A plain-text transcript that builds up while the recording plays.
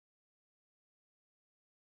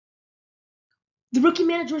The Rookie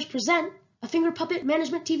Managers present a finger puppet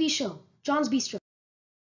management TV show, John's Bistro.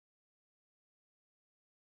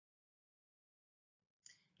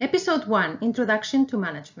 Episode 1, Introduction to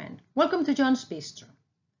Management. Welcome to John's Bistro.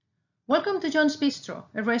 Welcome to John's Bistro,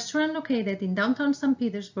 a restaurant located in downtown St.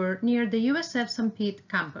 Petersburg near the USF St. Pete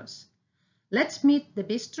campus. Let's meet the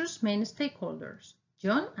Bistro's main stakeholders,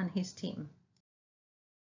 John and his team.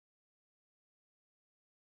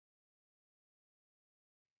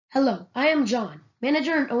 Hello, I am John,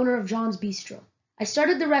 manager and owner of John's Bistro. I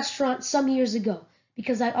started the restaurant some years ago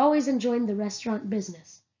because I always enjoyed the restaurant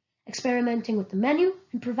business, experimenting with the menu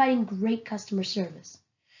and providing great customer service.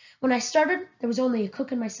 When I started, there was only a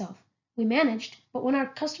cook and myself. We managed, but when our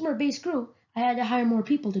customer base grew, I had to hire more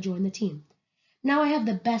people to join the team. Now I have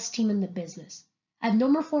the best team in the business. I have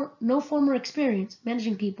no former experience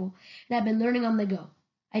managing people, and I've been learning on the go.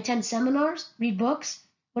 I attend seminars, read books,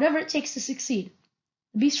 whatever it takes to succeed.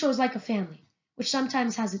 The bistro is like a family, which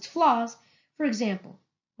sometimes has its flaws. For example,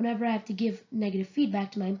 whenever I have to give negative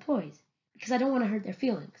feedback to my employees, because I don't want to hurt their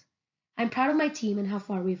feelings. I'm proud of my team and how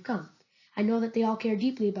far we've come. I know that they all care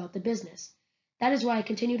deeply about the business. That is why I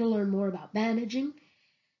continue to learn more about managing,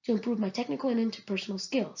 to improve my technical and interpersonal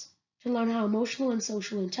skills, to learn how emotional and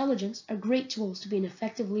social intelligence are great tools to be an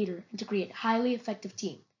effective leader and to create a highly effective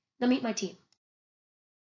team. Now meet my team.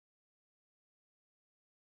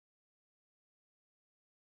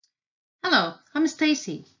 Hello, I'm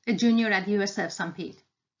Stacy, a junior at USF St. Pete.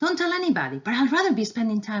 Don't tell anybody, but I'd rather be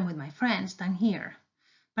spending time with my friends than here.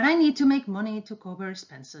 But I need to make money to cover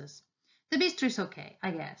expenses. The bistro is okay,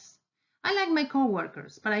 I guess. I like my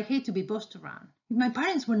co-workers, but I hate to be bossed around. If my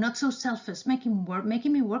parents were not so selfish making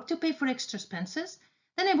me work to pay for extra expenses,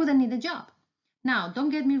 then I wouldn't need a job. Now,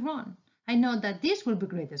 don't get me wrong. I know that this will be a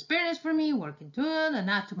great experience for me, working good and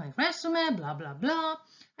add to my resume, blah, blah, blah.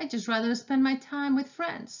 I'd just rather spend my time with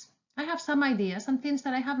friends. I have some ideas and things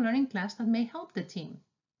that I have learned in class that may help the team.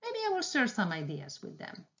 Maybe I will share some ideas with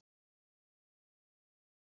them.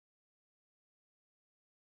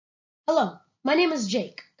 Hello, my name is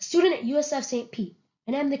Jake, a student at USF St. Pete,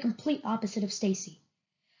 and I'm the complete opposite of Stacy.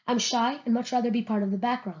 I'm shy and much rather be part of the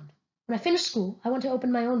background. When I finished school, I want to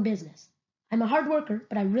open my own business. I'm a hard worker,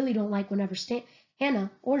 but I really don't like whenever Hannah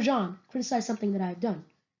or John criticize something that I've done.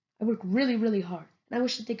 I work really, really hard, and I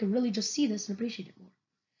wish that they could really just see this and appreciate it more.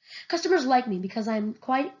 Customers like me because I'm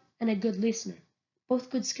quiet and a good listener. Both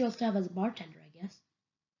good skills to have as a bartender, I guess.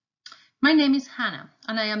 My name is Hannah,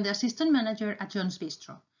 and I am the assistant manager at John's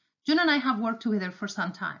Bistro. John and I have worked together for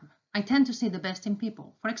some time. I tend to see the best in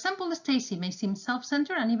people. For example, Stacy may seem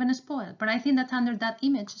self-centered and even spoiled, but I think that under that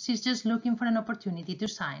image, she's just looking for an opportunity to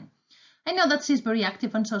shine. I know that she's very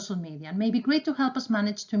active on social media and may be great to help us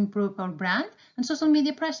manage to improve our brand and social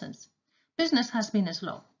media presence. Business has been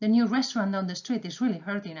slow. The new restaurant down the street is really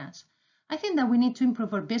hurting us. I think that we need to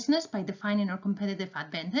improve our business by defining our competitive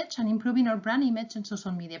advantage and improving our brand image and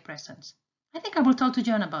social media presence. I think I will talk to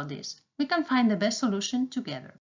John about this. We can find the best solution together.